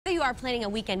you are planning a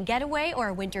weekend getaway or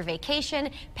a winter vacation,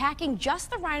 packing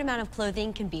just the right amount of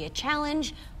clothing can be a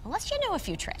challenge, unless you know a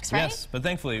few tricks, right? Yes, but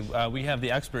thankfully we have the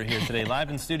expert here today,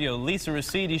 live in studio, Lisa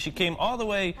Raciti. She came all the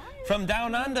way from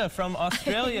down under, from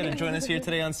Australia, to join us here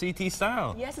today on CT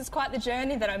Style. Yes, it's quite the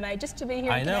journey that I made just to be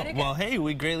here in Connecticut. Well, hey,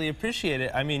 we greatly appreciate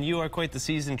it. I mean, you are quite the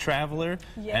seasoned traveler,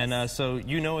 yes. And so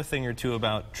you know a thing or two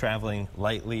about traveling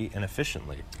lightly and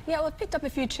efficiently. Yeah, well, I've picked up a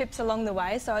few tips along the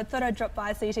way, so I thought I'd drop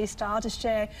by CT Style to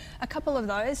share a couple of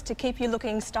those to keep you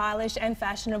looking stylish and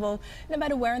fashionable, no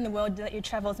matter where in the world that your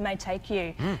travels may take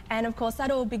you. And of course, that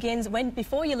all begins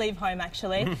before you leave home,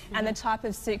 actually, and the type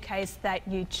of suitcase that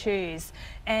you choose.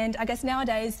 And I guess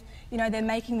nowadays, you know, they're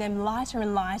making them lighter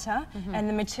and lighter, and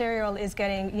the material is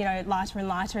getting, you know, lighter and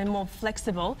lighter and more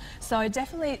flexible. So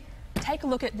definitely take a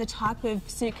look at the type of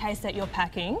suitcase that you're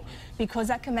packing, because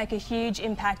that can make a huge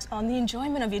impact on the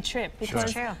enjoyment of your trip.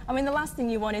 Because, sure. I mean, the last thing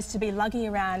you want is to be lugging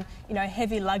around, you know,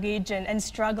 heavy luggage and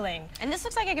struggling. And this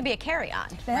looks like it could be a carry-on,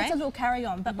 That's a little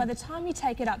carry-on, but by the time you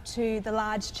take it up to the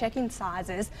large check-in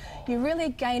sizes, you're really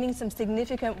gaining some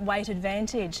significant weight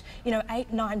advantage. You know,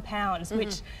 8-9 pounds,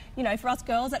 which, you know, for us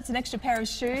girls, that's an extra pair of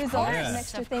shoes or some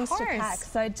extra things to pack.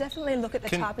 So definitely look at the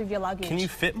type of your luggage. Can you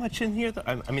fit much in here?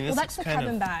 I mean, this that's the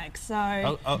cabin bag. So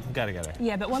got it.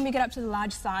 Yeah, but when we get up to the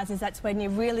large sizes, that's when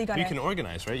you're really going to... You can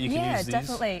organize, right? You can use these.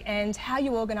 Definitely. And how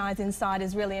you organize inside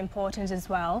is really important as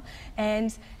well.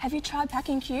 And have you tried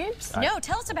packing cubes? No,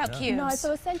 tell us about cubes. No,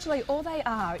 so essentially all they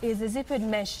are is a zippered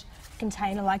mesh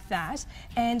container like that.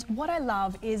 And what I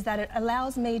love is that it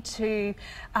allows me to,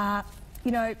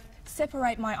 you know,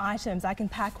 separate my items. I can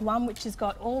pack one which has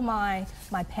got all my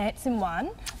pants in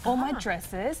one, all my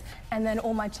dresses, and then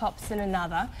all my tops in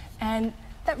another. And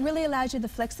that really allows you the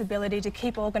flexibility to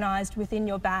keep organised within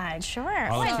your bag. Sure.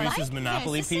 All I Teresa's like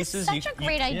Monopoly this. pieces. This is such a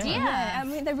great idea. Yeah, I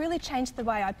mean, they really changed the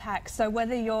way I pack. So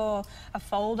whether you're a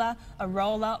folder, a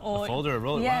roller, or... A folder, a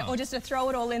roller, yeah, wow. or just to throw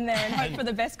it all in there and hope for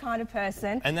the best kind of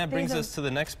person. And that brings us to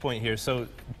the next point here. So,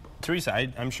 Teresa,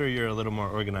 I'm sure you're a little more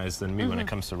organized than me when it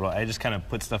comes to roll. I just kind of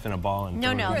put stuff in a ball and No,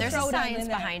 throw it there's a science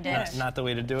behind it. Not the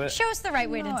way to do it? Show us the right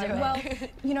way to do it. Well,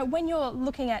 you know, when you're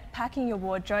looking at packing your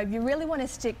wardrobe, you really want to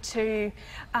stick to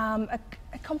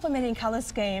a complementing colour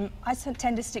scheme. I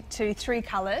tend to stick to 3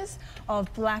 colours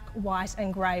of black, white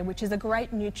and grey, which is a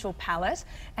great neutral palette,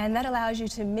 and that allows you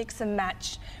to mix and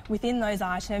match within those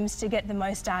items to get the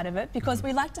most out of it, because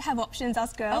we like to have options,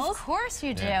 us girls. Of course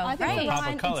you do. I think for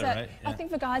Pop of color, right? I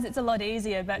think for guys it's a lot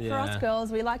easier, but for us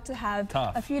girls we like to have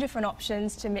a few different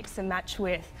options to mix and match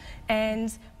with.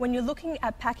 And when you're looking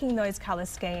at packing those colour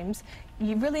schemes,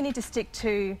 you really need to stick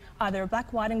to either a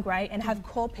black, white and grey and have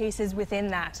core pieces within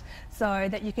that, so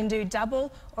that you can do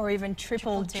double or even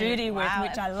triple duty with,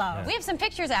 which I love. We have some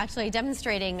pictures actually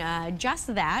demonstrating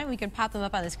just that. We can pop them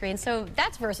up on the screen. So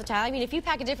that's versatile. I mean, if you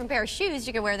pack a different pair of shoes,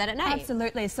 you can wear that at night.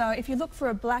 Absolutely. So if you look for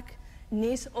a black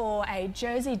knit or a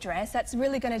jersey dress, that's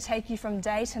really going to take you from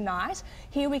day to night.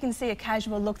 Here we can see a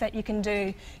casual look that you can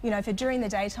do, you know, for during the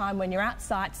daytime when you're out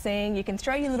sightseeing. You can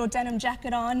throw your little denim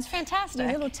jacket on, it's fantastic,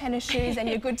 your little tennis shoes, and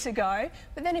you're good to go.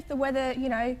 But then if the weather, you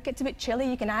know, gets a bit chilly,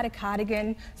 you can add a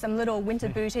cardigan, some little winter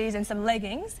booties and some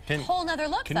leggings. Whole nother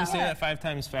look, Can you say that 5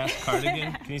 times fast?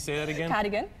 Cardigan? Can you say that again?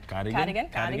 Cardigan.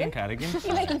 Cardigan.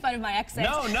 You're making fun of my accent.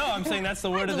 No, I'm saying that's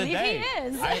the word of the day. He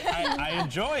is. I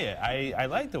enjoy it. I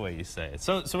like the way you say it.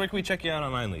 So where can we check you out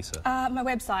online, Lisa? My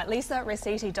website,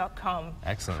 lisaraciti.com.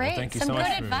 Excellent. Great. Well, thank you some so much.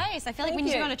 Good advice. I feel like we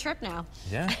need to go on a trip now.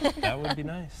 Yeah, that would be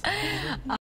nice.